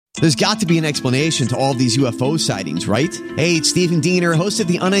There's got to be an explanation to all of these UFO sightings, right? Hey, it's Stephen Diener, host of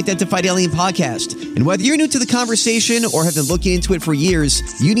the Unidentified Alien Podcast. And whether you're new to the conversation or have been looking into it for years,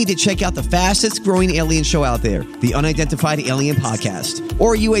 you need to check out the fastest growing alien show out there, the Unidentified Alien Podcast,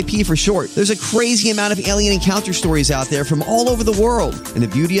 or UAP for short. There's a crazy amount of alien encounter stories out there from all over the world. And the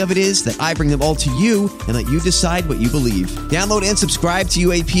beauty of it is that I bring them all to you and let you decide what you believe. Download and subscribe to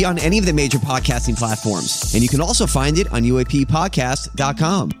UAP on any of the major podcasting platforms. And you can also find it on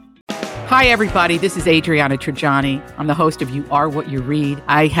UAPpodcast.com. Hi, everybody. This is Adriana Trajani. I'm the host of You Are What You Read.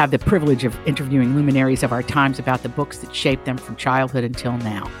 I have the privilege of interviewing luminaries of our times about the books that shaped them from childhood until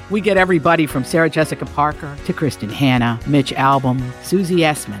now. We get everybody from Sarah Jessica Parker to Kristen Hanna, Mitch Albom, Susie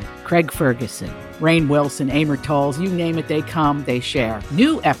Essman, Craig Ferguson, Rainn Wilson, Amor Tolls, you name it, they come, they share.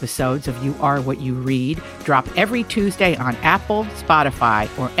 New episodes of You Are What You Read drop every Tuesday on Apple, Spotify,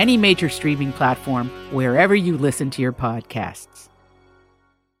 or any major streaming platform wherever you listen to your podcasts.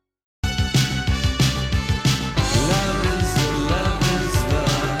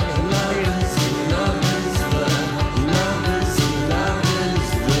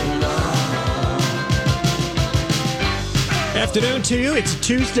 Afternoon to you. It's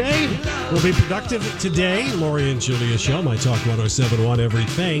Tuesday. We'll be productive today. Lori and Julia Show, My Talk 107.1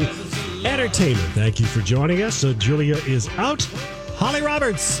 Everything Entertainment. Thank you for joining us. So Julia is out. Holly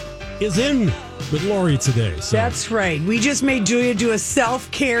Roberts is in with Lori today. So. That's right. We just made Julia do a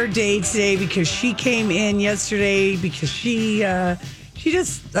self-care day today because she came in yesterday because she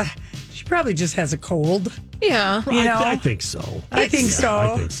probably just has a cold. Yeah. You know? I think so. I think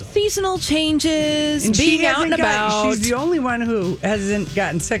so. Seasonal changes, And being out and about. She's the only one who hasn't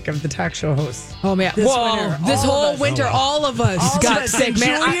gotten sick of the talk show hosts. Oh, man. This winter, this whole winter, all of us got sick,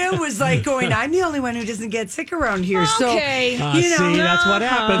 man. Julia was like going, I'm the only one who doesn't get sick around here. Okay. So, you know. See, that's what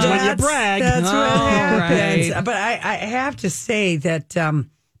happens when you brag. That's what happens. Right. But I have to say that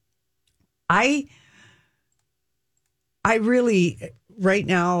I really... Right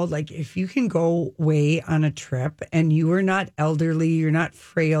now, like if you can go away on a trip and you are not elderly, you're not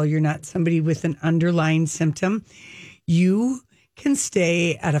frail, you're not somebody with an underlying symptom, you can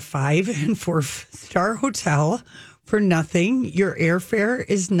stay at a 5 and 4-star hotel for nothing. Your airfare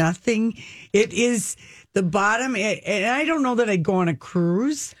is nothing. It is the bottom. And I don't know that I'd go on a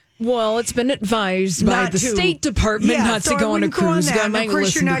cruise. Well, it's been advised by the State Department not to go on a cruise. Of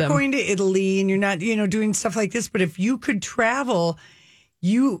course, you're not going to Italy and you're not, doing stuff like this. But if you could travel...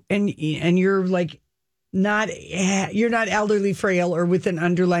 You and you're like you're not elderly, frail, or with an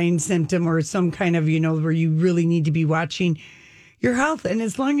underlying symptom or some kind of where you really need to be watching your health. And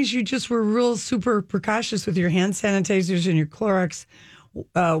as long as you just were real super precautious with your hand sanitizers and your Clorox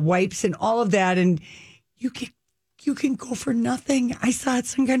wipes and all of that, and you can go for nothing. I saw at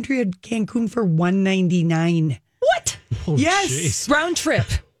Sun Country at Cancun for $199. What? Oh, yes, geez. Round trip.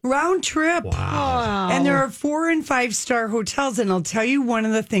 Wow. And there are 4- and 5-star hotels. And I'll tell you, one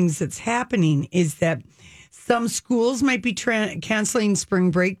of the things that's happening is that some schools might be canceling spring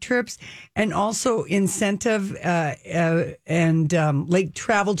break trips and also incentive and like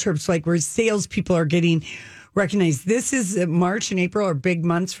travel trips, like where salespeople are getting recognized. This is March and April are big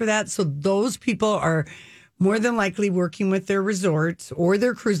months for that. So those people are more than likely working with their resorts or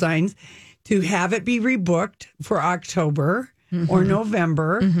their cruise lines to have it be rebooked for October. Or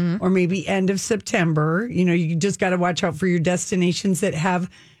November, or maybe end of September. You just got to watch out for your destinations that have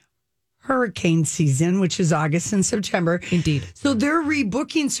hurricane season, which is August and September. Indeed. So they're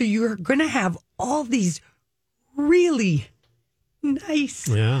rebooking. So you're going to have all these really nice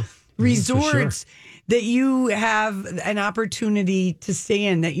resorts that you have an opportunity to stay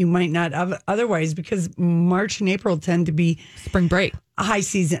in that you might not have otherwise, because March and April tend to be spring break. High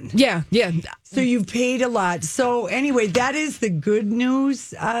season. Yeah. So you've paid a lot. So anyway, that is the good news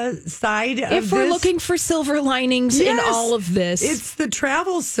side of this. If we're looking for silver linings in all of this. It's the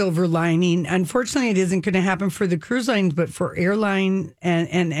travel silver lining. Unfortunately, it isn't going to happen for the cruise lines, but for airline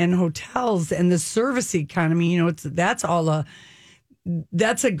and hotels and the service economy,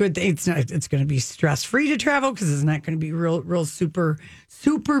 that's a good thing. It's going to be stress-free to travel because it's not going to be real super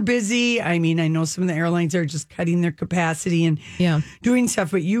busy. I mean, I know some of the airlines are just cutting their capacity and doing stuff,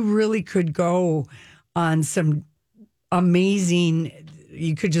 but you really could go on some amazing.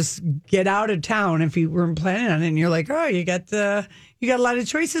 You could just get out of town if you weren't planning on it, and you're like, oh, you got a lot of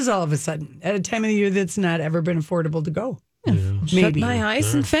choices all of a sudden at a time of the year that's not ever been affordable to go. Maybe. Shut my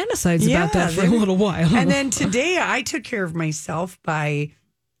eyes and fantasize about that for a little while. And then today I took care of myself did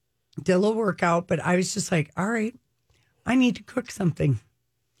a little workout, but I was just like, all right, I need to cook something.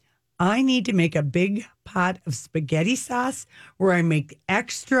 I need to make a big pot of spaghetti sauce where I make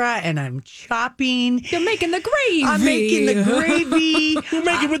extra and I'm chopping. You're making the gravy. I'm making the gravy. We'll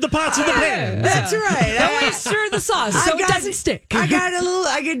make it with the pots in the pan. That's right. Always stir the sauce so it doesn't stick. I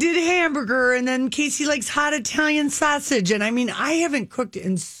did a hamburger, and then Casey likes hot Italian sausage. And I mean, I haven't cooked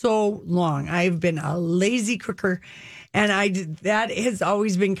in so long. I've been a lazy cooker, and that has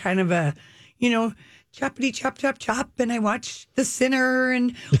always been kind of a, choppity chop chop chop, and I watched The Sinner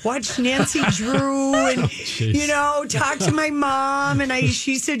and watched Nancy Drew and talk to my mom, and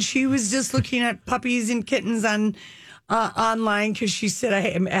she said she was just looking at puppies and kittens on online because she said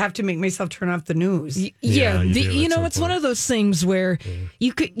I have to make myself turn off the news. It's one of those things where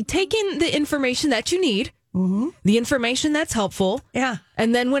you could take in the information that you need. Mm-hmm. The information that's helpful. Yeah.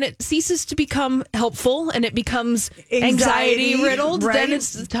 And then when it ceases to become helpful and it becomes anxiety riddled, right? Then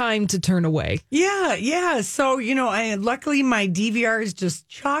it's time to turn away. Yeah. So, luckily my DVR is just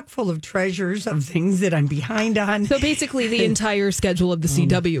chock full of treasures of things that I'm behind on. So basically the entire schedule of the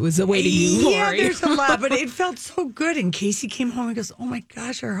CW is awaiting you, Lori. Yeah, there's a lot, but it felt so good. And Casey came home and goes, oh my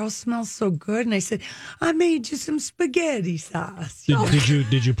gosh, our house smells so good. And I said, I made you some spaghetti sauce.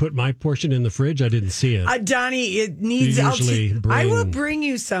 Did you put my portion in the fridge? I didn't see it. Donnie, it needs. I will bring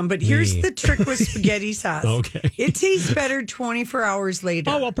you some, but here's the trick with spaghetti sauce. Okay, it tastes better 24 hours later.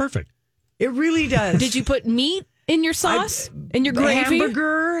 Oh well, perfect. It really does. Did you put meat in your sauce? In your gravy?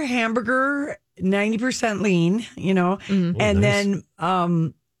 Hamburger, 90% lean. And then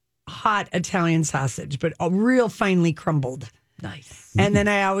hot Italian sausage, but real finely crumbled. Nice. And then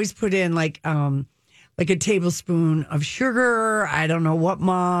I always put in like a tablespoon of sugar. I don't know what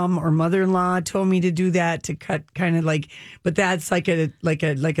mom or mother-in-law told me to do that to cut kind of but that's like a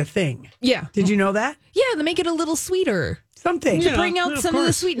thing. Yeah. Did you know that? Yeah, to make it a little sweeter. Something. To bring out some of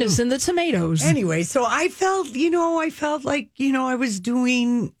the sweetness in the tomatoes. Anyway, so I felt like, I was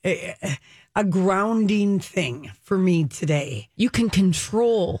doing a grounding thing for me today. You can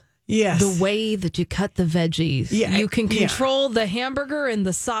control the way that you cut the veggies. Yeah, you can control the hamburger and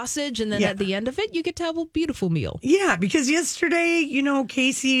the sausage, and then at the end of it, you get to have a beautiful meal. Yeah, because yesterday,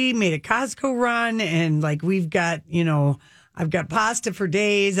 Casey made a Costco run, and we've got, I've got pasta for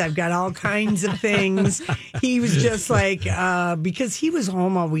days. I've got all kinds of things. He was just because he was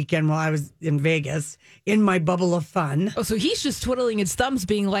home all weekend while I was in Vegas in my bubble of fun. Oh, so he's just twiddling his thumbs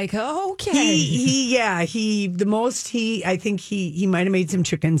being like, oh, okay. I think he might have made some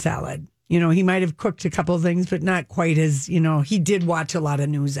chicken salad. He might have cooked a couple of things, but not quite as, he did watch a lot of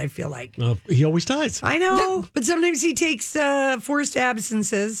news, I feel like. He always does. I know, but sometimes he takes forced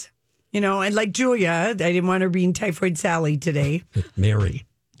absences. And like Julia, I didn't want her being Typhoid Sally today. Mary.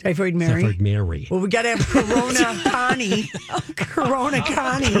 Typhoid Mary. Typhoid Mary. Well, we got to have Corona Connie. Corona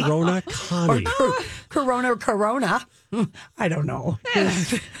Connie. Corona Connie. Or Corona. I don't know.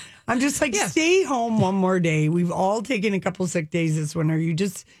 I'm just stay home one more day. We've all taken a couple sick days this winter. You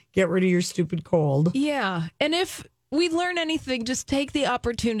just get rid of your stupid cold. Yeah. And if we learn anything, just take the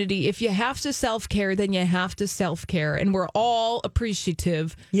opportunity. If you have to self-care, then you have to self-care. And we're all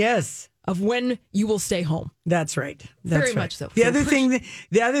appreciative. Yes. Of when you will stay home. That's right. Very much so. The other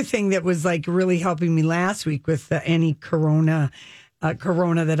thing that was really helping me last week with any corona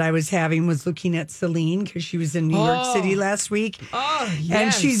that I was having was looking at Celine because she was in New York City last week. Oh, yes.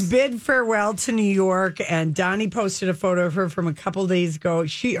 And she's bid farewell to New York. And Donnie posted a photo of her from a couple days ago.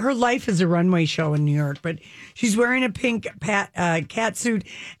 Her life is a runway show in New York, but she's wearing a pink cat suit.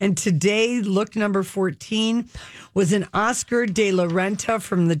 And today, look number 14 was an Oscar de la Renta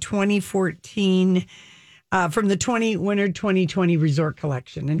from the 2014 from the winter 2020 resort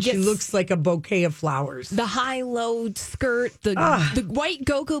collection. And she looks like a bouquet of flowers. The high-low skirt, the white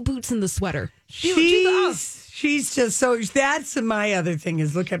go-go boots, and the sweater. She's just so. That's my other thing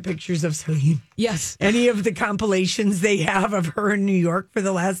is look at pictures of Celine. Yes. Any of the compilations they have of her in New York for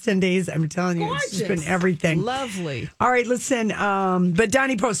the last 10 days. I'm telling you, gorgeous. It's just been everything. Lovely. All right, listen. But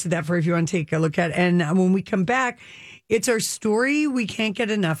Donnie posted that for if you want to take a look at it. And when we come back, it's our story we can't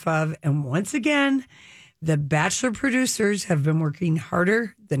get enough of. And once again, the Bachelor producers have been working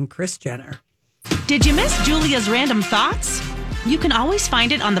harder than Kris Jenner. Did you miss Julia's random thoughts? You can always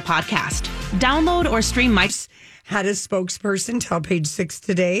find it on the podcast. Download or stream my... Had a spokesperson tell Page Six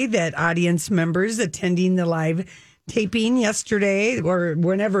today that audience members attending the live taping yesterday or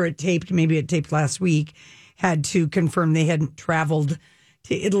whenever it taped, maybe it taped last week, had to confirm they hadn't traveled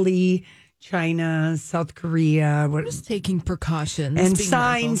to Italy, China, South Korea. Just taking precautions. And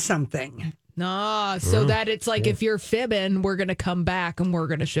sign something. No, so that it's like if you're fibbing, we're going to come back and we're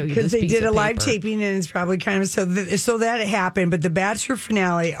going to show you this piece of paper. Because they did a live taping and it's probably kind of so that it happened. But the Bachelor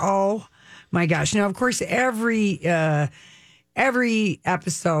finale, oh my gosh. Now, of course, every every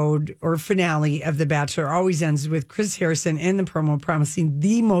episode or finale of The Bachelor always ends with Chris Harrison in the promo promising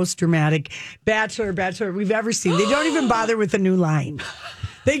the most dramatic Bachelor we've ever seen. They don't even bother with a new line.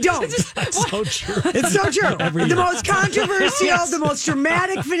 They don't. That's so true. It's so true. Every The year. most controversial, the most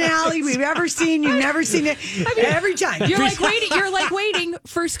dramatic finale we've ever seen. You've never seen it. Every time. You're like waiting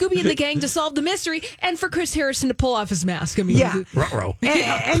for Scooby and the gang to solve the mystery and for Chris Harrison to pull off his mask. I mean, Yeah. Ruh-roh.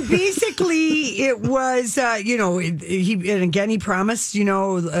 And basically, it was, he promised,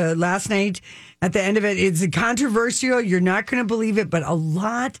 last night at the end of it, it's controversial. You're not going to believe it, but a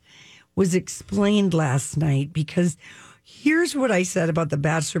lot was explained last night because here's what I said about the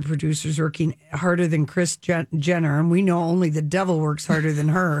Bachelor producers working harder than Kris Jenner, and we know only the devil works harder than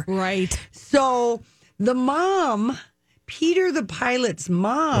her. right. So the mom, Peter the pilot's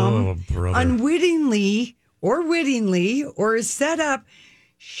mom, Oh, brother. unwittingly or wittingly or is set up,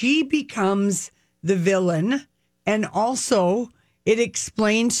 she becomes the villain. And also, it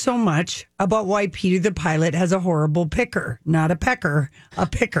explains so much about why Peter the pilot has a horrible picker, not a pecker, a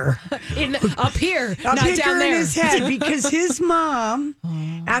picker. Up here, A not picker down in there. his head because his mom,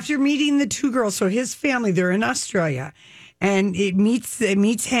 after meeting the two girls, so his family, they're in Australia, and it meets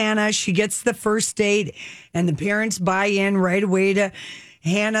Hannah. She gets the first date, and the parents buy in right away to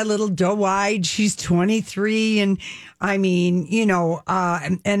Hannah, little doe-eyed. She's 23, and I mean,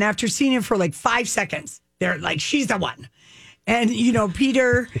 and after seeing him for like 5 seconds, they're like, she's the one. And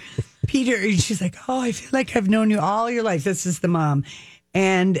Peter, she's like, oh, I feel like I've known you all your life. This is the mom.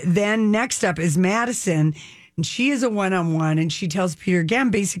 And then next up is Madison, and she is a one-on-one, and she tells Peter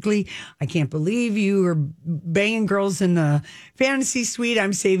again, basically, I can't believe you are banging girls in the fantasy suite.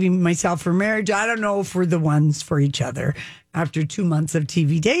 I'm saving myself for marriage. I don't know if we're the ones for each other after 2 months of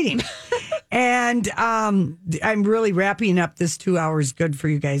TV dating. And I'm really wrapping up this 2 hours good for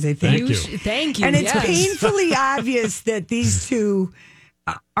you guys, I think. Thank you. Thank you. And it's yes. painfully obvious that these two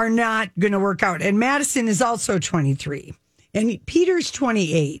are not going to work out. And Madison is also 23 and Peter's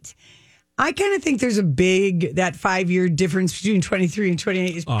 28. I kind of think there's that 5-year difference between 23 and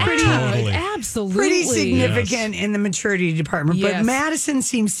 28 is pretty, totally. Absolutely. pretty significant in the maturity department. But Yes. Madison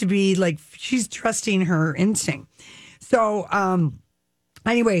seems to be like she's trusting her instinct. So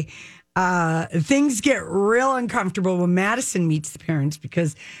anyway, things get real uncomfortable when Madison meets the parents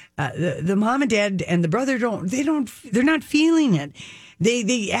because the mom and dad and the brother they're not feeling it.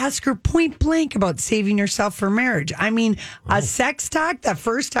 They ask her point blank about saving herself for marriage. I mean, a sex talk the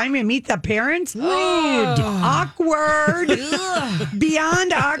first time you meet the parents? Rude. Awkward.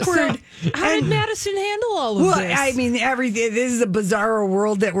 Beyond awkward. How did Madison handle all of Well, this? I mean, everything. This is a bizarre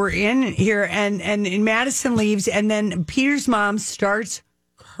world that we're in here. And Madison leaves, and then Peter's mom starts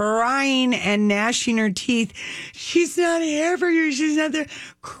crying and gnashing her teeth. She's not here for you. She's not there.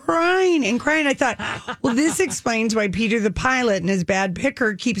 Crying and crying. I thought, well, this explains why Peter the pilot and his bad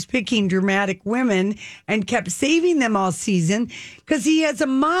picker keeps picking dramatic women and kept saving them all season because he has a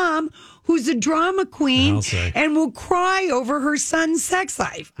mom who's a drama queen I'll say. and will cry over her son's sex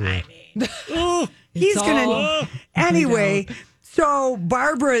life. I mean, he's going to. Anyway. So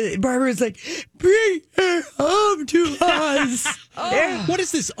Barbara's like, bring her home to us. What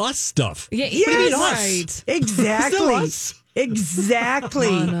is this us stuff? yeah, Yes. right. Exactly. Still us. Exactly.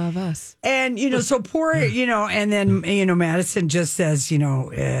 One of us. And, so poor, and then, Madison just says,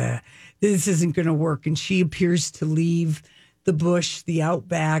 this isn't going to work. And she appears to leave the bush, the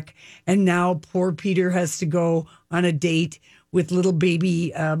outback. And now poor Peter has to go on a date with little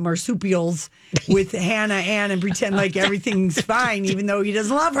baby marsupials with Hannah Ann and pretend like everything's fine, even though he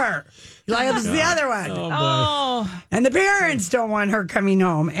doesn't love her. He loves the other one. Oh, And the parents don't want her coming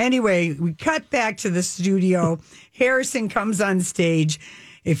home. Anyway, we cut back to the studio. Harrison comes on stage.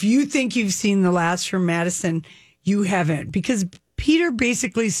 If you think you've seen the last from Madison, you haven't. Because Peter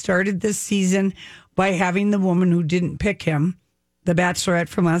basically started this season by having the woman who didn't pick him, the Bachelorette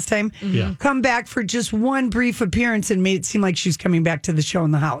from last time, come back for just one brief appearance and made it seem like she was coming back to the show in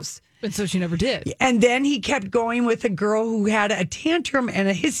the house. and so she never did. And then he kept going with a girl who had a tantrum and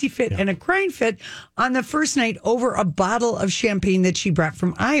a hissy fit and a crying fit on the first night over a bottle of champagne that she brought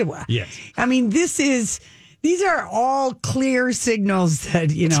from Iowa. Yes. I mean, these are all clear signals that,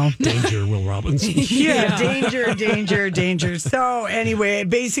 Danger, Will Robbins. yeah, danger. So anyway,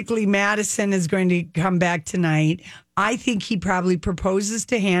 basically Madison is going to come back tonight. I think he probably proposes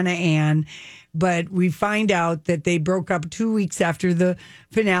to Hannah Ann, but we find out that they broke up 2 weeks after the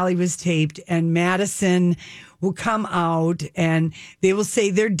finale was taped, and Madison will come out and they will say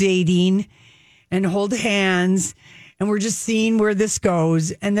they're dating and hold hands. and we're just seeing where this goes,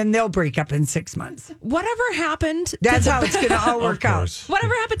 and then they'll break up in 6 months. Whatever happened? That's how it's going to all work out.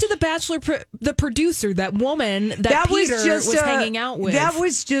 Whatever happened to the Bachelor, the producer, that woman that Peter was hanging out with? That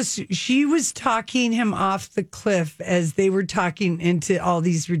was just, she was talking him off the cliff as they were talking into all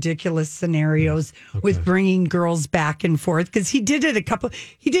these ridiculous scenarios with bringing girls back and forth, because he did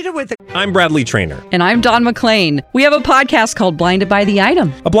it with I'm Bradley Trainer. And I'm Don McClain. We have a podcast called Blinded by the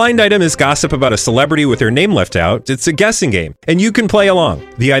Item. A blind item is gossip about a celebrity with their name left out. It's a guessing game, and you can play along.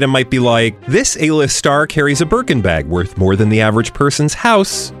 The item might be like, this A-list star carries a Birkin bag worth more than the average person's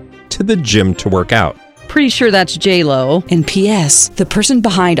house to the gym to work out. Pretty sure that's J-Lo. And P.S. the person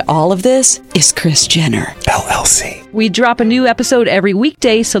behind all of this is Kris Jenner, LLC. We drop a new episode every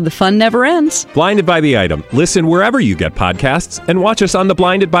weekday so the fun never ends. Blinded by the Item. Listen wherever you get podcasts and watch us on the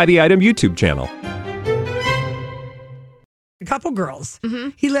Blinded by the Item YouTube channel. a couple girls. Mm-hmm.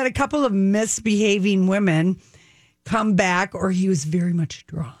 He let a couple of misbehaving women come back, or he was very much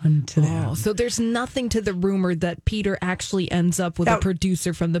drawn to them. So there's nothing to the rumor that Peter actually ends up with a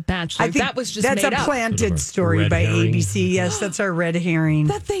producer from The Bachelor. I think that was just that's made a up. planted story by herring. ABC. Yes, that's our red herring.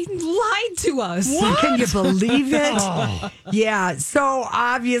 That they lied to us. What? Can you believe it? Yeah. So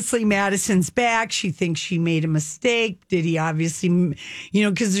obviously Madison's back. She thinks she made a mistake. Did he obviously,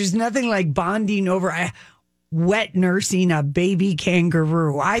 because there's nothing like bonding over wet nursing a baby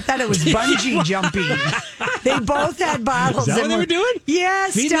kangaroo. I thought it was bungee jumping. They both had bottles. Is that what they were doing?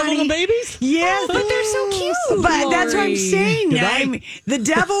 Yes, Feeding Donnie. little babies? Yes, but they're so cute. But that's what I'm Lori. saying. Good I night. mean, the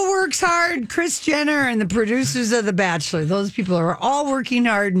devil works hard. Kris Jenner and the producers of The Bachelor. Those people are all working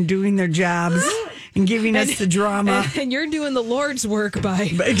hard and doing their jobs and giving us the drama. And you're doing the Lord's work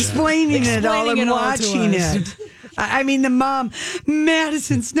by Explaining it all Explaining and it all to watching us. it. I mean, the mom,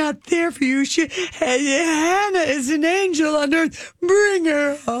 Madison's not there for you. Hannah is an angel on earth. Bring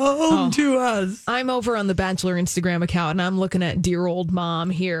her home to us. I'm over on the Bachelor Instagram account and I'm looking at dear old mom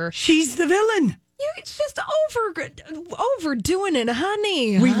here. She's the villain. It's just overdoing it,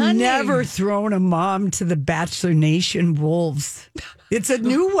 honey. We've honey. never thrown a mom to the Bachelor Nation wolves. It's a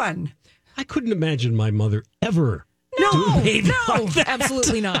new one. I couldn't imagine my mother ever. No, baby no, like that.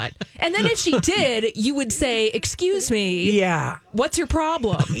 absolutely not. And then if she did, you would say, "Excuse me, Yeah. what's your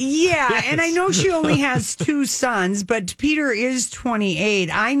problem?" Yeah, and I know she only has 2 sons, but Peter is 28.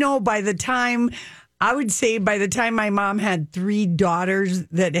 I know by the time my mom had 3 daughters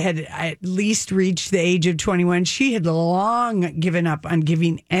that had at least reached the age of 21, she had long given up on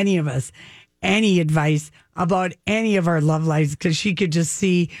giving any of us any advice about any of our love lives, because she could just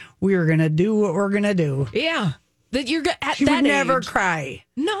see we were going to do what we're going to do. Yeah, that you're at She that would never age. cry.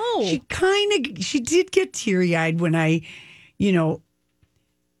 No, She did get teary-eyed when I,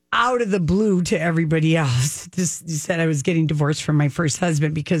 out of the blue to everybody else, just said I was getting divorced from my first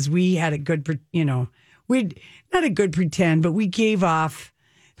husband because we had a good, we'd not a good pretend, but we gave off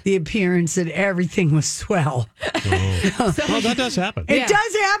the appearance that everything was swell. Well, that does happen. It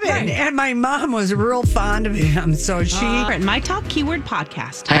does happen. And my mom was real fond of him. So she... My Top Keyword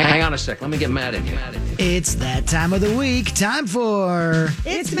Podcast. Hang on a sec. Let me get mad at you. It's that time of the week. Time for...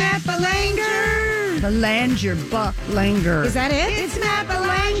 It's Matt Belanger. Belanger. Belanger. Is that it? It's Matt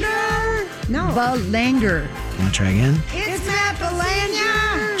Belanger. No. You Belanger. want to try again? It's Matt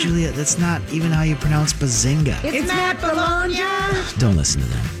Belanger. Julia, that's not even how you pronounce bazinga. It's Matt Belanger. Don't listen to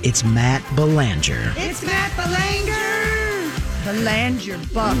them. It's Matt Belanger. It's Matt Belanger. Belanger.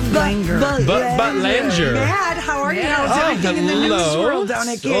 Belanger. Belanger. Matt, how are you? How's everything in the news hello. world down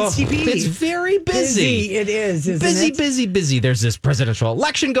at KSTP? It's very busy. It is, isn't it? Busy. There's this presidential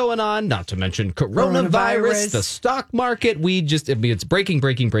election going on, not to mention coronavirus. The stock market. It's breaking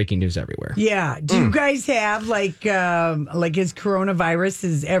news everywhere. Yeah. Do you guys have like his coronavirus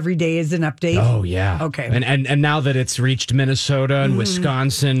is every day is an update? Oh yeah. Okay. And now that it's reached Minnesota and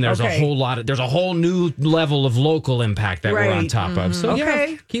Wisconsin, there's Okay. there's a whole new level of local impact that we're on Right. top of. So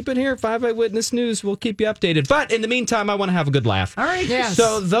Okay. yeah, keep it here. 5 Eyewitness News. We'll keep you updated. But in the meantime, I want to have a good laugh. All right. Yes.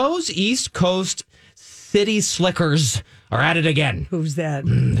 So those East Coast city slickers are at it again. Who's that?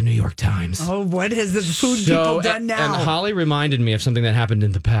 The New York Times. Oh, what has the food people done now? And Holly reminded me of something that happened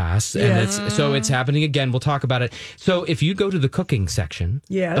in the past, and it's happening again. We'll talk about it. So if you go to the cooking section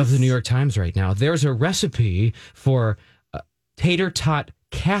Yes. of the New York Times right now, there's a recipe for tater tot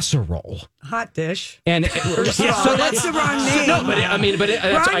casserole. Hot dish. And So that's the wrong name. No, but Wrong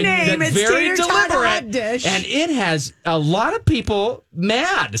name. that's It's very tater tot deliberate. hot dish. And it has a lot of people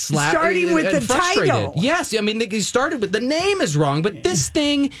mad, Starting with and the frustrated. title. Yes, I mean they started with the name is wrong, but this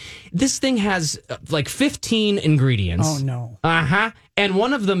thing has like 15 ingredients. Oh no. And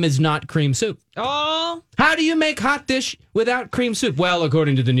one of them is not cream soup. oh, How do you make hot dish without cream soup? Well,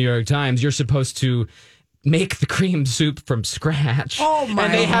 according to the New York Times, you're supposed to make the cream soup from scratch. Oh my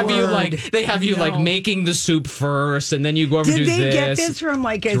And they have word. you like making the soup first, and then you go over and do Did this. they get this from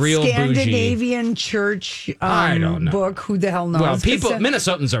like a Real Scandinavian church I don't know. book? Who the hell knows? Well,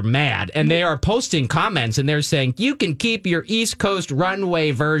 Minnesotans are mad, and they are posting comments, and they're saying, you can keep your East Coast runway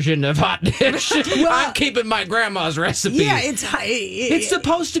version of hot dish. I'm keeping my grandma's recipe. Yeah, it's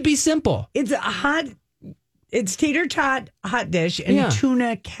supposed to be simple. It's tater tot hot dish and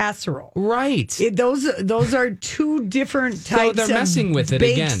tuna casserole. Right. Those are two different types they're messing of with it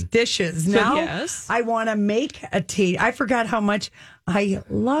baked again. dishes. Now I want to make a tater. I forgot how much I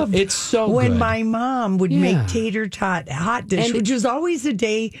loved it's so when good. my mom would make tater tot hot dish, which was always a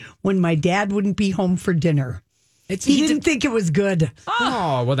day when my dad wouldn't be home for dinner. He didn't think it was good.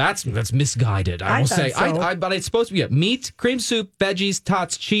 Oh, well, that's misguided, I will say. So. But it's supposed to be meat, cream soup, veggies,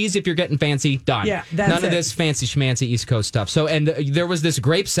 tots, cheese if you're getting fancy. Done. Yeah, that's None of it. this fancy schmancy East Coast stuff. So, and there was this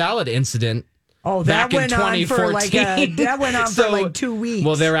grape salad incident. Oh, that back in went on for 2014. for like 2 weeks.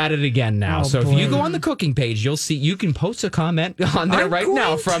 Well, they're at it again now. Oh, so boy. if you go on the cooking page, you'll see you can post a comment on there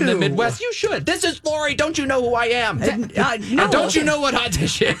now from the Midwest. You should. This is Lori. Don't you know who I am? No. And don't you know what hot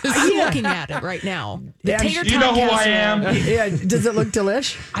dish is? I'm looking at it right now. The tater you know who I am. Yeah. Does it look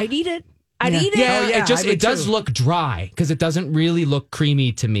delish? I'd eat it. I'd eat it. Yeah, I would it does too. look dry because it doesn't really look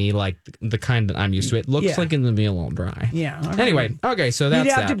creamy to me like the kind that I'm used to. It looks like it's gonna be a little dry. Yeah. all right. Anyway, okay, so that's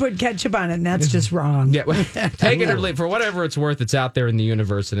You'd have that. to put ketchup on it, and that's just wrong. Yeah, well, take it or leave for whatever it's worth. It's out there in the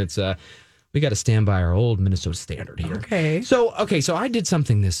universe, and it's we got to stand by our old Minnesota standard here. Okay. So I did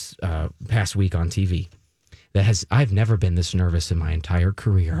something this past week on TV that I've never been this nervous in my entire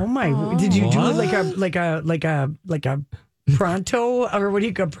career. Oh my! Did you do like a pronto or what do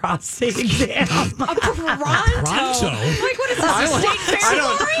you call prostate exam? A pronto. Like what is this? A state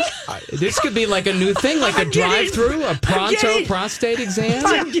fair? This could be like a new thing, like a drive-through, a pronto prostate exam.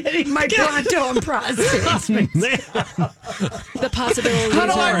 I'm getting my pronto and prostate. The possibility. How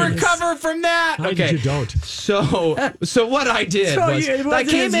do I recover from that? You don't. So what I did was I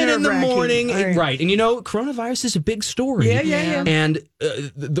came in the morning, right? And coronavirus is a big story. Yeah. And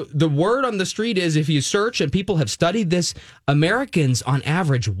the word on the street is if you search, and people have studied this, Americans on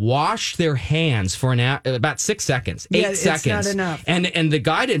average wash their hands for about 6 seconds, 8 seconds. It's not enough. And the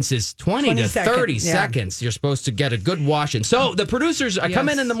guidance is 20 to 30 seconds. You're supposed to get a good washing. So the producers, I come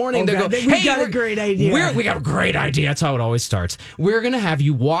in the morning, they go, we got a great idea. We got a great idea. That's how it always starts. We're going to have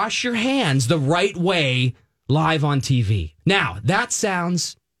you wash your hands the right way live on TV. Now, that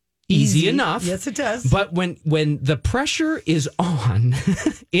sounds easy enough. Yes, it does. But when the pressure is on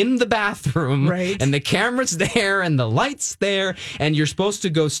in the bathroom, right, and the camera's there and the light's there, and you're supposed to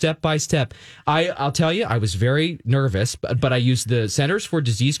go step by step, I'll tell you, I was very nervous, but I used the Centers for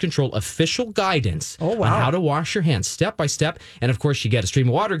Disease Control official guidance on how to wash your hands step by step. And of course, you get a stream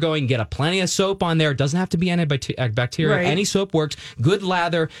of water going, get plenty of soap on there. It doesn't have to be antibacterial. Right. Any soap works. Good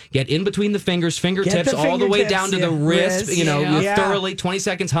lather. Get in between the fingertips, all the way down to the wrist. Thoroughly 20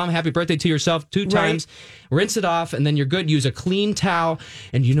 seconds. Happy birthday to yourself 2 times. Rinse it off, and then you're good. Use a clean towel.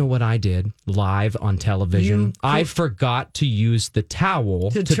 And you know what I did live on television? I forgot to use the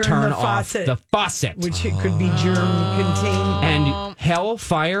towel to turn off the faucet. Which it could be germ-contained. And hell,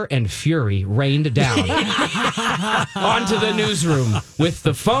 fire, and fury rained down onto the newsroom with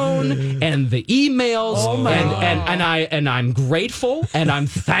the phone and the emails. And I'm grateful and I'm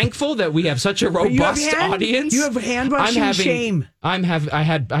thankful that we have such a robust audience. You have hand-washing shame. I have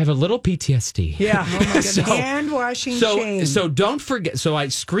a little PTSD. Yeah. Oh my goodness. Hand-washing shame. So don't forget. So I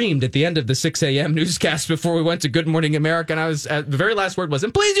screamed at the end of the 6 a.m. newscast before we went to Good Morning America, and the very last word was,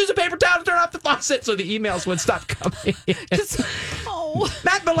 and please use a paper towel to turn off the faucet, so the emails would stop coming.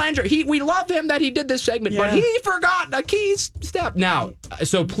 Matt Belanger, we love him that he did this segment, but he forgot a key step. Now,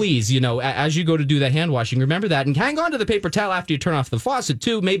 so please, as you go to do that hand washing, remember that, and hang on to the paper towel after you turn off the faucet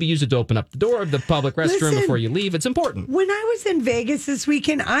too. Maybe use it to open up the door of the public restroom before you leave. It's important. When I was in Vegas this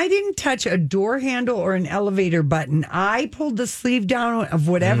weekend, I didn't touch a door handle or an elevator button. I pulled the sleeve down of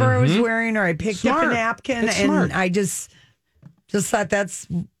whatever I was wearing, or I picked up a napkin, and I just thought that's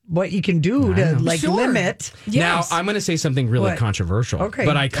what you can do to limit. Now, I'm going to say something really controversial,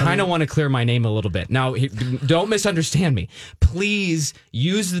 but I kind of want to clear my name a little bit. Now, don't misunderstand me. Please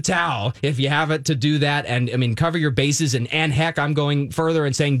use the towel if you have it to do that. And cover your bases. And heck, I'm going further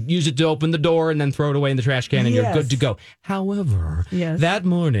and saying use it to open the door and then throw it away in the trash can and you're good to go. However, that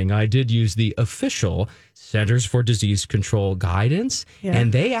morning I did use the official Centers for Disease Control guidance.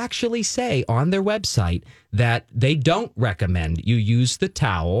 And they actually say on their website that they don't recommend you use the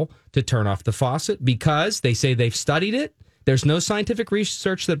towel to turn off the faucet because they say they've studied it. There's no scientific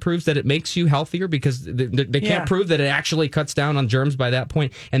research that proves that it makes you healthier because they can't prove that it actually cuts down on germs by that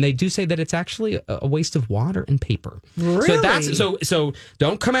point. And they do say that it's actually a waste of water and paper. Really? So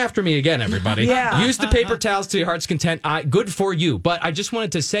don't come after me again, everybody. Use the paper towels to your heart's content. Good for you. But I just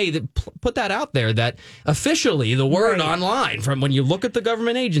wanted to say that put that out there that officially the word online from when you look at the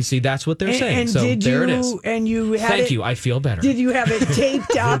government agency, that's what they're saying. So there it is. And you had Thank you. I feel better. Did you have it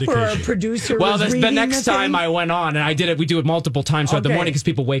taped up or a producer? Well, was the next the time I went on, and I did it, we do it multiple times throughout the morning because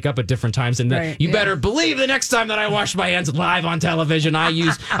people wake up at different times. And you better believe the next time that I wash my hands live on television,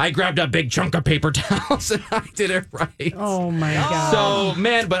 I grabbed a big chunk of paper towels and I did it right. Oh my God. So,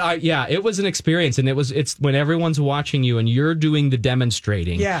 man, but it was an experience. And it's when everyone's watching you and you're doing the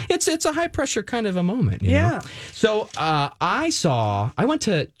demonstrating. Yeah. It's a high pressure kind of a moment. You know? So I went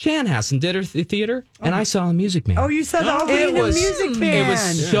to Chanhassen Theater and I saw a Music Man. Oh, you saw the opening of Music Man. It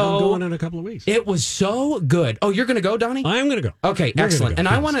was so I'm going in a couple of weeks. It was so good. Oh, you're going to go, Donnie? I'm going to go. Okay, excellent. And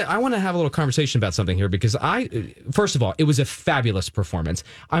I want to have a little conversation about something here because first of all, it was a fabulous performance.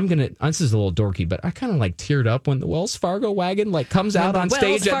 This is a little dorky, but I kind of teared up when the Wells Fargo wagon comes out on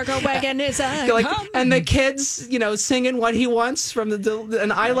stage. Wells Fargo wagon is and the kids, singing What He Wants from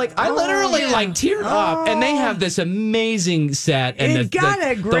and I literally teared up. And they have this amazing set, and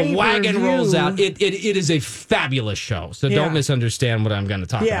the wagon rolls out. It is a fabulous show. So don't misunderstand what I'm going to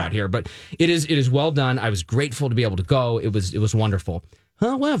talk about here. But it is well done. I was grateful to be able to go. It was wonderful.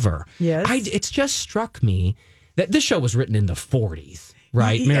 However, it's just struck me that this show was written in the 40s.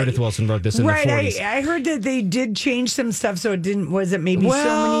 Right, Meredith Willson wrote this in the 40s. I heard that they did change some stuff, so it didn't. Was it maybe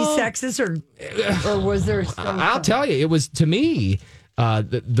so many sexes, or was there? I'll tell you, it was to me.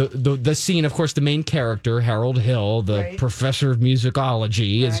 The scene, of course, the main character, Harold Hill, the professor of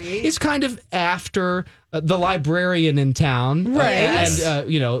musicology, is kind of after the librarian in town, and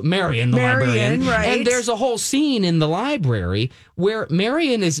Marion, the librarian, and there's a whole scene in the library where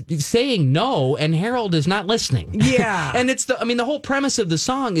Marion is saying no, and Harold is not listening. Yeah, and the whole premise of the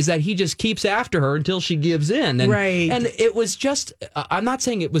song is that he just keeps after her until she gives in, and it was just. I'm not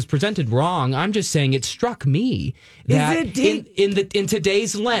saying it was presented wrong. I'm just saying it struck me that in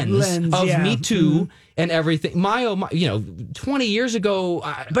today's lens of Me Too. And everything. 20 years ago.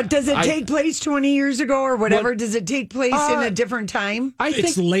 But does it take place 20 years ago or whatever? Does it take place in a different time? I think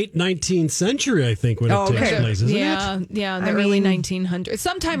it's late 19th century, I think, when it takes place, isn't it? Yeah, the early 1900s.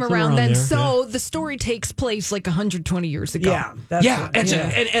 Sometime around then. There, the story takes place 120 years ago.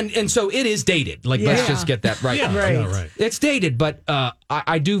 And so it is dated. Let's just get that right. Right. It's dated, but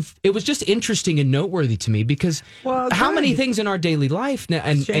it was just interesting and noteworthy to me because how many things in our daily life now,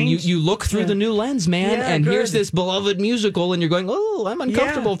 and you look through the new lens, man. And here's this beloved musical, and you're going, "Oh, I'm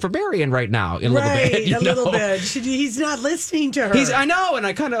uncomfortable for Marion right now." A little bit. He's not listening to her. I know, and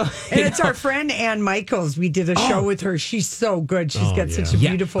I kind of. And it's our friend Ann Michaels. We did a show with her. She's so good. She's got such a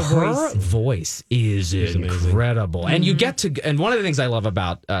beautiful voice. Her voice is incredible, and you get to. And one of the things I love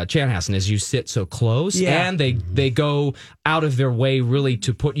about Chanhassen is you sit so close, and they go out of their way really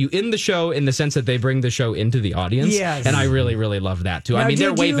to put you in the show in the sense that they bring the show into the audience. Yes. And I really, really love that too. Now,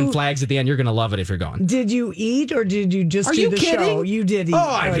 they're waving flags at the end. You're going to love it if you're going. Did you eat or did you just do the show? You did eat.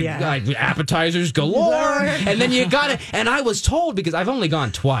 Appetizers galore. And then you got it. And I was told, because I've only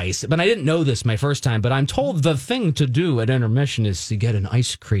gone twice, but I didn't know this my first time, but I'm told the thing to do at intermission is to get an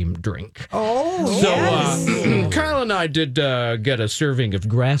ice cream drink. So Kyle and I did get a serving of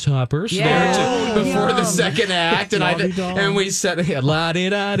grasshoppers there before the second act. And we said,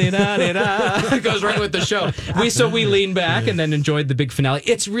 la-di-da-di-da-di-da. It goes right with the show. We leaned back and then enjoyed the big finale.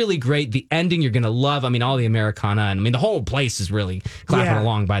 It's really great. The ending you're going to love. All the Americana, and the whole place is really clapping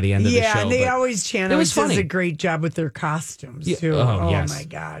along by the end of the show. Yeah, and they always does a great job with their costumes, too. Oh my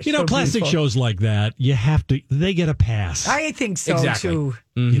gosh. Classic shows like that, they get a pass. I think so, too.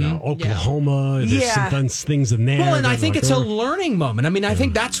 Oklahoma, there's some things in there. Well, and I think it's a learning moment. I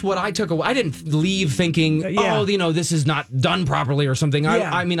think that's what I took away. I didn't leave thinking, this is not done properly or something.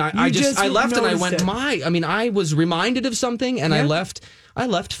 I left and I went, I was reminded of something and I left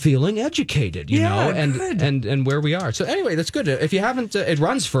feeling educated, and where we are. So anyway, that's good. If you haven't, it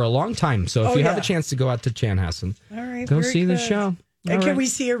runs for a long time. So if you have a chance to go out to Chanhassen, go see the show. And can we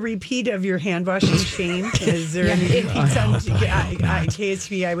see a repeat of your hand washing shame? Is there any repeats on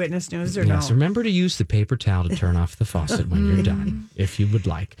KSV Eyewitness News or no? Yes, remember to use the paper towel to turn off the faucet when you're done, if you would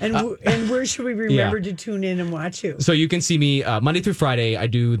like. And where should we remember to tune in and watch you? So you can see me Monday through Friday. I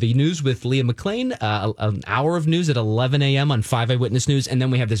do the news with Leah McLean, an hour of news at 11 a.m. on 5 Eyewitness News. And then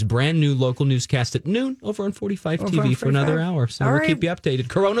we have this brand new local newscast at noon over on 45 TV for another hour. So we'll keep you updated.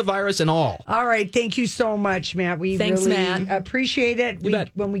 Coronavirus and all. All right. Thank you so much, Matt. Thanks, really Matt. Appreciate appreciate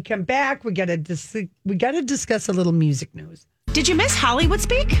it. When we come back, we got to discuss a little music news. Did you miss Hollywood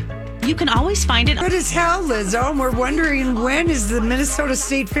Speak? You can always find it. Good as hell, Lizzo. And we're wondering, when is the Minnesota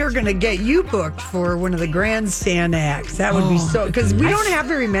State Fair going to get you booked for one of the grandstand acts? That would be so, because we don't have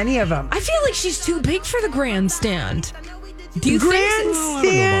very many of them. I feel like she's too big for the grandstand. Do you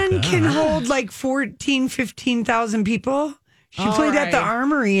grandstand can hold like 15,000 people? She played at the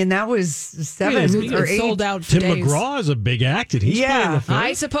Armory, and that was 7 or 8. Sold out. Tim McGraw is a big act, and he's playing the fair.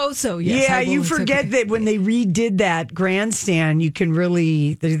 I suppose so. Yes, yeah, you forget that when they redid that grandstand, you can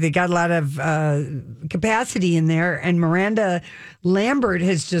really they got a lot of capacity in there, and Miranda Lambert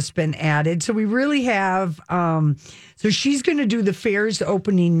has just been added. So we really have. So she's going to do the fair's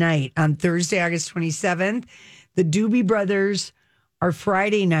opening night on Thursday, August 27th. The Doobie Brothers are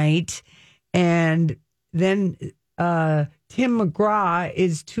Friday night, and then Tim McGraw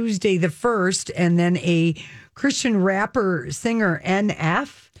is Tuesday the 1st, and then a Christian rapper singer,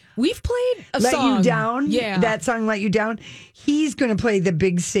 NF. We've played a Let song. You Down. Yeah. That song, Let You Down. He's going to play the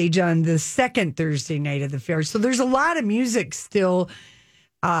big stage on the second Thursday night of the fair. So there's a lot of music still,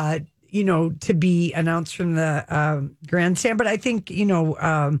 to be announced from the grandstand. But I think,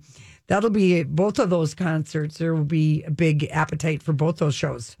 that'll be both of those concerts. There will be a big appetite for both those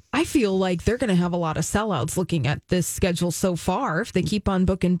shows. I feel like they're going to have a lot of sellouts looking at this schedule so far if they keep on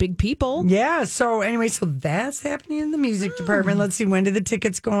booking big people. Yeah. So anyway, that's happening in the music department. Let's see, when do the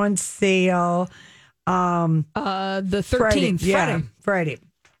tickets go on sale? The 13th, Friday.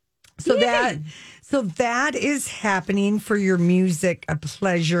 So that is happening for your music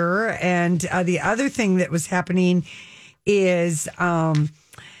pleasure. And the other thing that was happening is,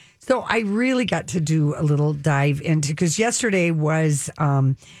 so I really got to do a little dive into, because yesterday was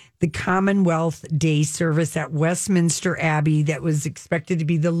the Commonwealth Day service at Westminster Abbey that was expected to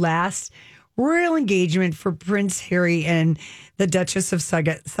be the last royal engagement for Prince Harry and the Duchess of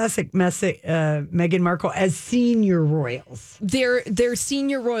Sussex, Meghan Markle, as senior royals. Their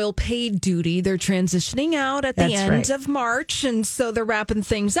senior royal paid duty. They're transitioning out at the end of March, and so they're wrapping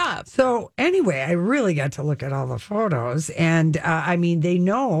things up. So anyway, I really got to look at all the photos, and they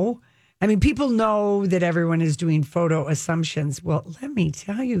know. People know that everyone is doing photo assumptions. Well, let me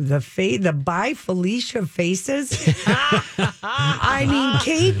tell you, the by Felicia faces.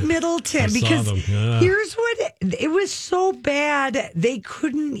 Kate Middleton, because here's what it was so bad they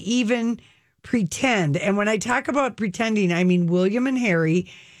couldn't even pretend. And when I talk about pretending, I mean William and Harry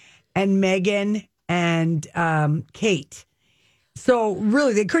and Meghan and Kate. So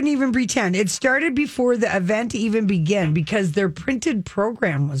really, they couldn't even pretend. It started before the event even began because their printed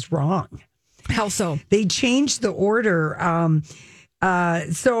program was wrong. How so? They changed the order.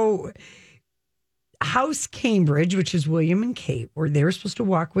 So House Cambridge, which is William and Kate, they were supposed to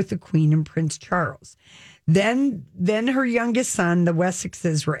walk with the Queen and Prince Charles. Then her youngest son, the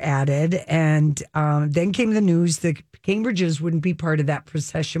Wessexes, were added, and then came the news the Cambridges wouldn't be part of that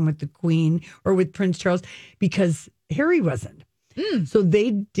procession with the Queen or with Prince Charles because Harry wasn't. So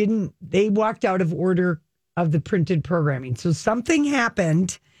they walked out of order of the printed programming. So something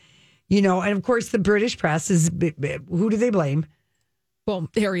happened, and of course the British press is, who do they blame? Well,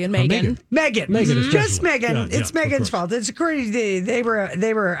 Harry and Meghan. Meghan. Just Meghan. Yeah, it's Meghan's fault. It's according to they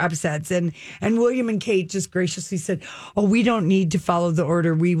were upset. And William and Kate just graciously said, "Oh, we don't need to follow the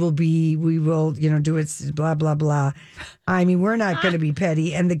order. We will, do it, blah, blah, blah." We're not going to be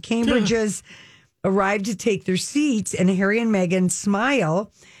petty. And the Cambridges arrived to take their seats, and Harry and Meghan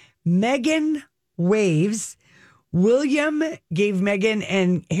smile. Meghan waves. William gave Meghan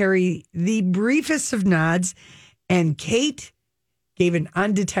and Harry the briefest of nods, and Kate gave an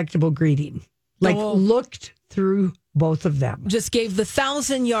undetectable greeting. Looked through both of them. Just gave the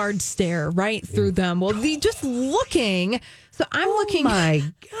 1,000-yard stare right through them. Well, just looking. So I'm looking at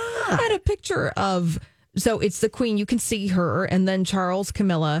a picture of... So it's the Queen. You can see her. And then Charles,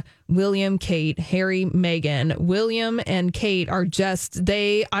 Camilla, William, Kate, Harry, Meghan. William and Kate are just,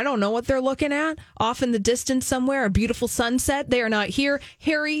 I don't know what they're looking at. Off in the distance somewhere, a beautiful sunset. They are not here.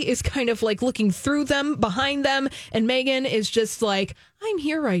 Harry is kind of like looking through them, behind them. And Meghan is just like, I'm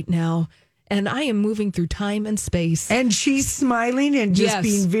here right now. And I am moving through time and space. And she's smiling and just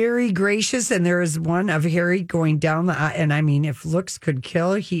being very gracious. And there is one of Harry going down the aisle. And if looks could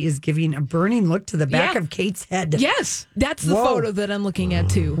kill, he is giving a burning look to the back of Kate's head. Yes, that's the photo that I'm looking at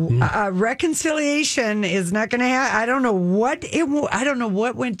too. Reconciliation is not going to happen. I don't know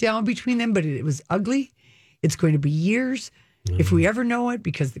what went down between them, but it was ugly. It's going to be years. If we ever know it,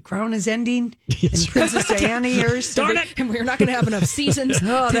 because the crown is ending and Princess Diana years. Darn it! And we're not going to have enough seasons.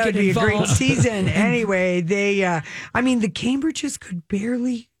 That would be a great season. Anyway, the Cambridges could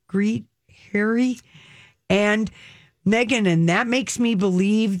barely greet Harry. And Meghan, and that makes me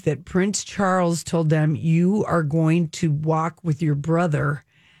believe that Prince Charles told them, you are going to walk with your brother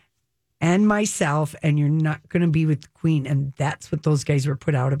and myself, and you're not going to be with the Queen. And that's what those guys were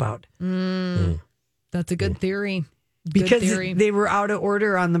put out about. That's a good theory. Because they were out of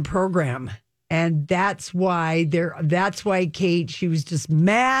order on the program. And that's why Kate, she was just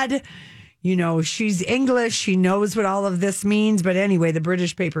mad. You know, she's English. She knows what all of this means. But anyway, the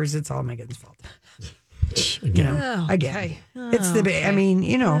British papers, it's all Meghan's fault. Again. It's the, I mean,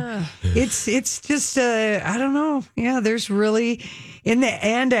 you know, it's just, I don't know. Yeah, there's really, in the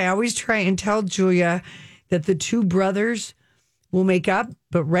end, I always try and tell Julia that the two brothers will make up.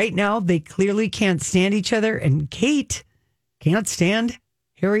 But right now, they clearly can't stand each other. And Kate can't stand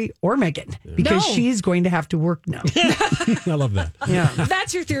Harry or Meghan because she's going to have to work now. I love that. Yeah.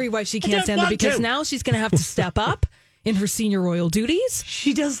 That's your theory why she can't stand them, because now she's going to have to step up in her senior royal duties.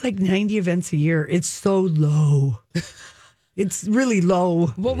 She does like 90 events a year. It's so low. It's really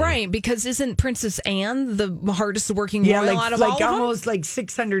low. Well, right, because isn't Princess Anne the hardest working royal out of all of them? Almost like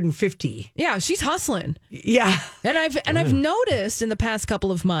 650. Yeah, she's hustling. Yeah. And I've noticed in the past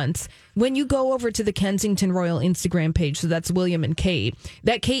couple of months, when you go over to the Kensington Royal Instagram page, so that's William and Kate,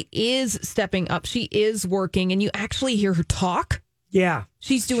 that Kate is stepping up. She is working, and you actually hear her talk. Yeah.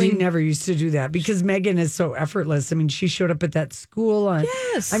 She's doing. She never used to do that because Meghan is so effortless. I mean, she showed up at that school.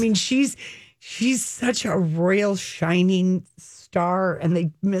 Yes. I mean, she's such a royal shining star, and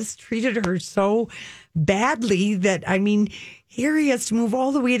they mistreated her so badly that, I mean, Harry has to move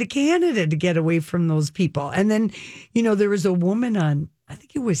all the way to Canada to get away from those people. And then, you know, there was a woman on, I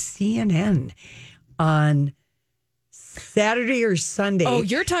think it was CNN on Saturday or Sunday. Oh,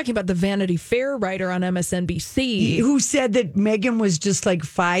 you're talking about the Vanity Fair writer on MSNBC who said that Meghan was just like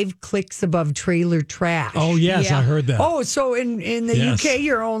 5 clicks above trailer trash. Oh, yes, yeah. I heard that. Oh, so in the UK,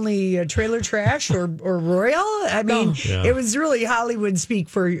 you're only trailer trash or royal? I mean, It was really Hollywood speak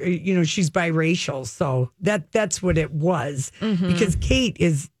for, you know, she's biracial. So that's what it was. Mm-hmm. Because Kate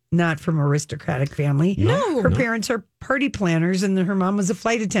is not from an aristocratic family. No. Her parents are party planners, and her mom was a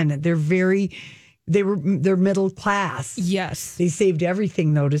flight attendant. They're middle class. Yes. They saved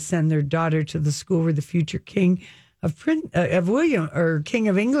everything, though, to send their daughter to the school where the future king of William or King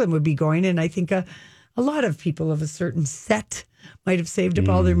of England would be going. And I think a lot of people of a certain set might have saved up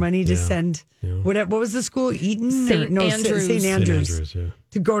all their money to send what was the school? Eton? St. Andrews. St. Andrews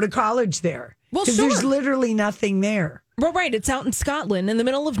to go to college there. Well, because there's literally nothing there. Well, right. It's out in Scotland in the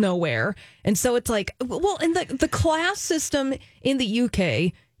middle of nowhere. And so it's like, well, and the class system in the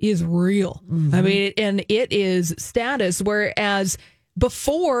UK is real. Mm-hmm. I mean, and it is status. Whereas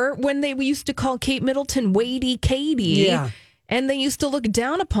before, when we used to call Kate Middleton Wadey Katie, and they used to look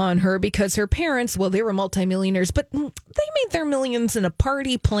down upon her because her parents, well, they were multimillionaires, but they made their millions in a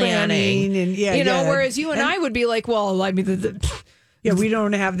party planning. And whereas you and I would be like, well, I mean, we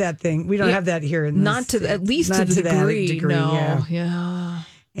don't have that thing. We don't have that here in not to at least to the degree. No, yeah.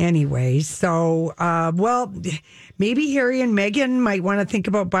 Anyway, so, maybe Harry and Meghan might want to think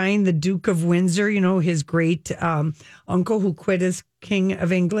about buying the Duke of Windsor, you know, his great uncle who quit as King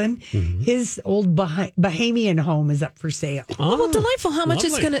of England. Mm-hmm. His old Bahamian home is up for sale. Oh, well, delightful. How much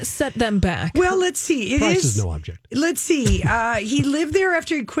is going to set them back? Well, let's see. Price is no object. Let's see. He lived there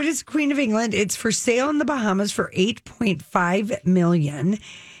after he quit as Queen of England. It's for sale in the Bahamas for $8.5 million.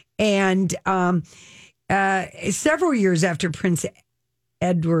 And several years after Prince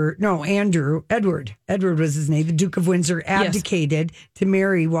Edward was his name. The Duke of Windsor abdicated to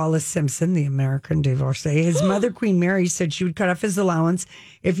marry Wallis Simpson, the American divorcee. His mother, Queen Mary, said she would cut off his allowance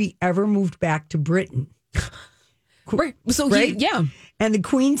if he ever moved back to Britain. Right. So and the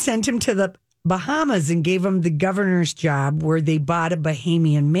Queen sent him to the Bahamas and gave him the governor's job, where they bought a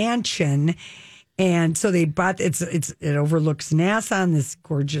Bahamian mansion. And so they bought it overlooks Nassau, this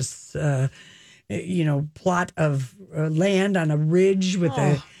gorgeous plot of land on a ridge with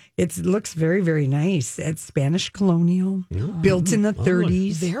it looks very, very nice. It's Spanish colonial, built in the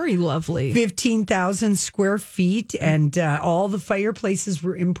 30s. Very lovely. 15,000 square feet, and all the fireplaces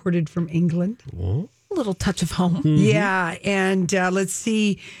were imported from England. A little touch of home. Mm-hmm. Yeah, and let's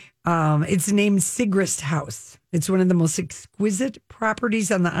see. It's named Sigrist House. It's one of the most exquisite properties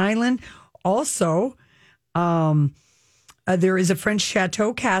on the island. Also, there is a French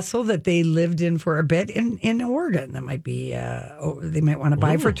chateau castle that they lived in for a bit in Oregon. That might be, they might want to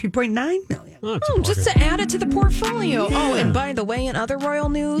buy for $3.9 million. Just to add it to the portfolio. Yeah. Oh, and by the way, in other royal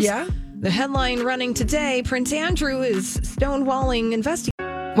news, the headline running today, Prince Andrew is stonewalling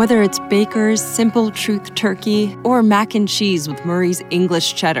investigators. Whether it's Baker's Simple Truth Turkey or mac and cheese with Murray's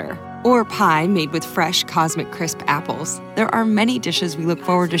English Cheddar, Or pie made with fresh Cosmic Crisp apples. There are many dishes we look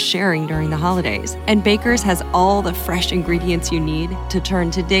forward to sharing during the holidays. And Baker's has all the fresh ingredients you need to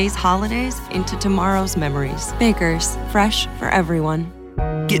turn today's holidays into tomorrow's memories. Baker's, fresh for everyone.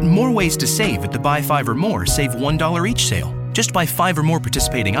 Get more ways to save at the Buy 5 or More Save $1 each sale. Just buy 5 or more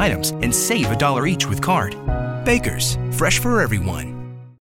participating items and save $1 each with card. Baker's, fresh for everyone.